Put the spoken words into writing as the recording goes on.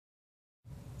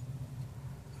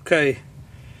Okay,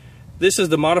 this is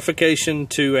the modification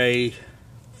to a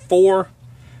 4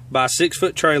 by 6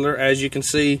 foot trailer, as you can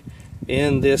see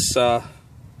in this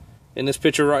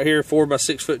picture right here. 4 by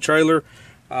 6 foot trailer.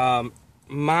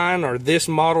 Mine, or this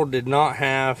model, did not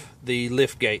have the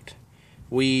lift gate.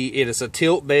 It is a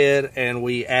tilt bed, and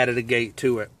we added a gate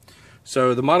to it.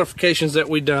 So the modifications that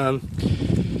we done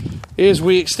is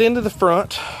we extended the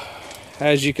front,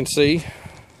 as you can see,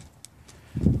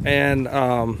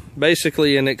 and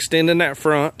basically in extending that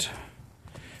front,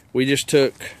 we just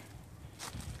took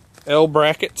L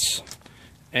brackets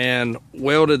and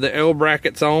welded the L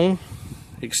brackets on,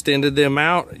 extended them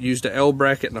out, used an L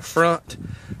bracket in the front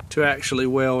to actually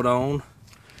weld on,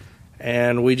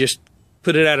 and we just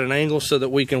put it at an angle so that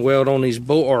we can weld on these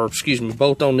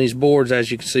bolt on these boards.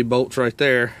 As you can see, bolts right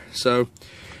there. So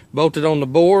bolted on the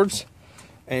boards,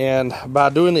 and by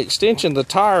doing the extension, the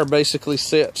tire basically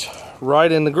sits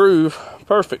right in the groove,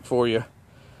 perfect for you.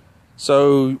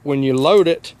 So when you load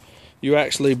it, you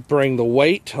actually bring the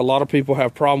weight. A lot of people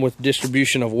have problem with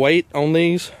distribution of weight on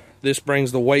these. This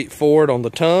brings the weight forward on the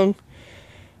tongue.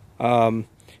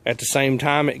 At the same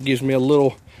time, it gives me a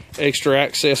little extra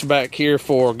access back here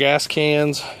for gas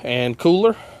cans and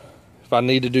cooler if I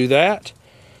need to do that.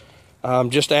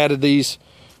 Just added these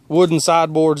wooden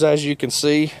sideboards, as you can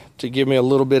see, to give me a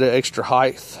little bit of extra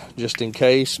height just in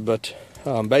case. But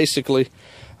basically,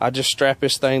 I just strap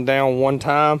this thing down one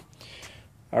time.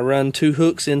 I run 2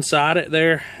 hooks inside it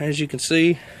there, as you can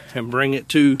see, and bring it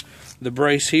to the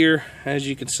brace here, as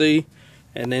you can see,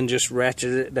 and then just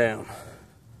ratchet it down.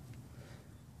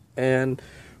 And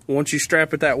once you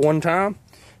strap it that one time,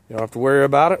 you don't have to worry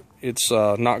about it. It's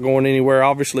not going anywhere.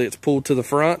 Obviously, it's pulled to the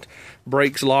front.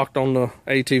 Brakes locked on the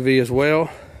ATV as well.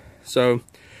 So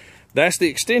that's the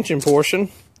extension portion.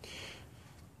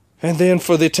 And then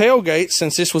for the tailgate,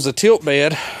 since this was a tilt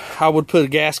bed, I would put a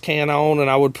gas can on, and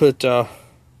I would put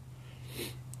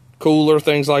cooler,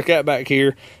 things like that back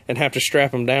here, and have to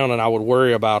strap them down, and I would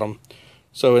worry about them.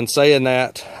 So in saying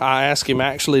that, I asked him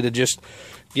actually to just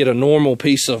get a normal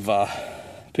piece of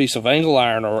angle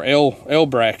iron or L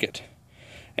bracket,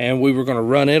 and we were going to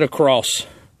run it across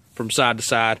from side to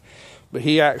side. But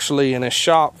he actually in his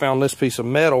shop found this piece of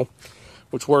metal,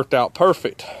 which worked out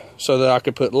perfect, so that I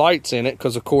could put lights in it,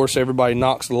 because of course everybody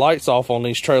knocks the lights off on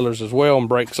these trailers as well and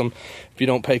breaks them if you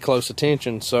don't pay close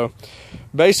attention. So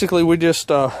basically we just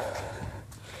cut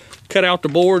out the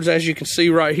boards, as you can see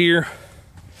right here.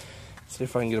 Let's see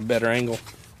if I can get a better angle.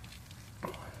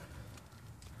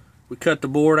 We cut the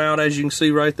board out, as you can see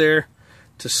right there,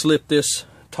 to slip this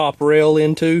top rail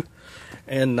into,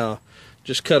 and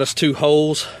just cut us 2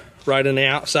 holes right in the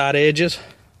outside edges.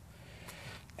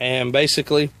 And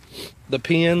basically the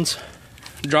pins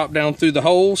drop down through the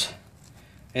holes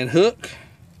and hook,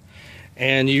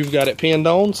 and you've got it pinned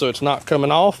on, so it's not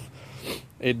coming off.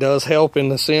 It does help in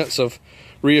the sense of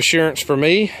reassurance for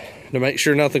me to make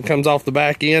sure nothing comes off the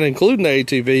back end, including the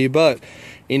ATV, but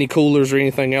any coolers or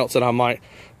anything else that I might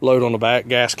load on the back,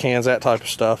 gas cans, that type of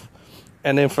stuff.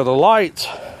 And then for the lights,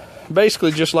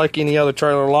 basically just like any other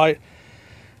trailer light,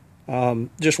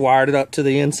 just wired it up to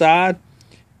the inside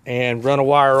and run a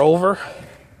wire over.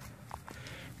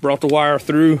 Brought the wire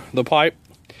through the pipe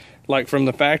like from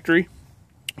the factory.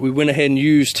 We went ahead and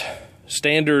used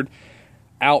standard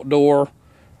outdoor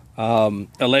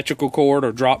electrical cord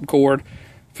or drop cord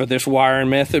for this wiring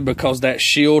method, because that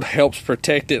shield helps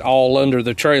protect it all under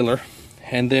the trailer.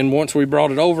 And then once we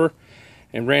brought it over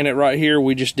and ran it right here,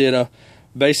 we just did a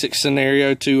basic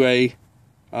scenario to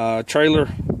a trailer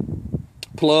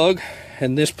plug,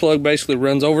 and this plug basically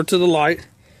runs over to the light,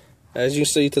 as you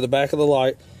see, to the back of the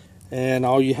light, and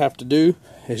all you have to do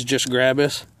is just grab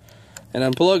this and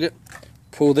unplug it,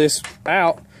 pull this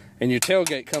out, and your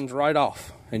tailgate comes right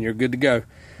off, and you're good to go.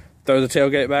 Throw the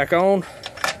tailgate back on,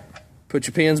 put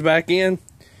your pins back in,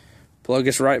 plug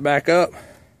this right back up,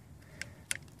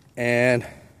 and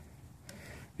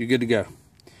you're good to go.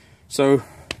 So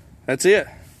that's it.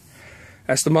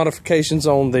 That's the modifications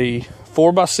on the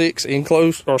 4x6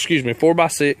 enclosed, or excuse me,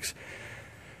 4x6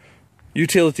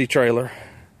 utility trailer,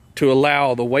 to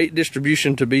allow the weight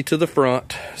distribution to be to the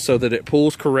front so that it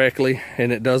pulls correctly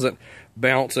and it doesn't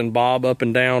bounce and bob up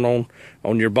and down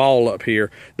on your ball up here.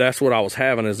 That's what I was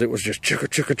having, is it was just chugga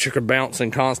chugga chugga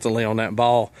bouncing constantly on that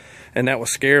ball, and that would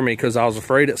scare me because I was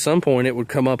afraid at some point it would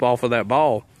come up off of that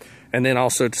ball. And then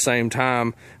also at the same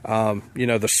time, you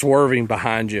know, the swerving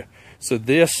behind you. So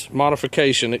this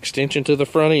modification, extension to the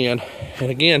front end, and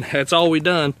again, that's all we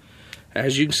done,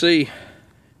 as you can see,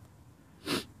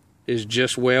 is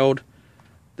just weld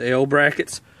the L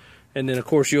brackets. And then of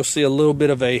course you'll see a little bit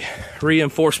of a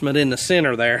reinforcement in the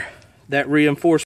center there. That reinforcement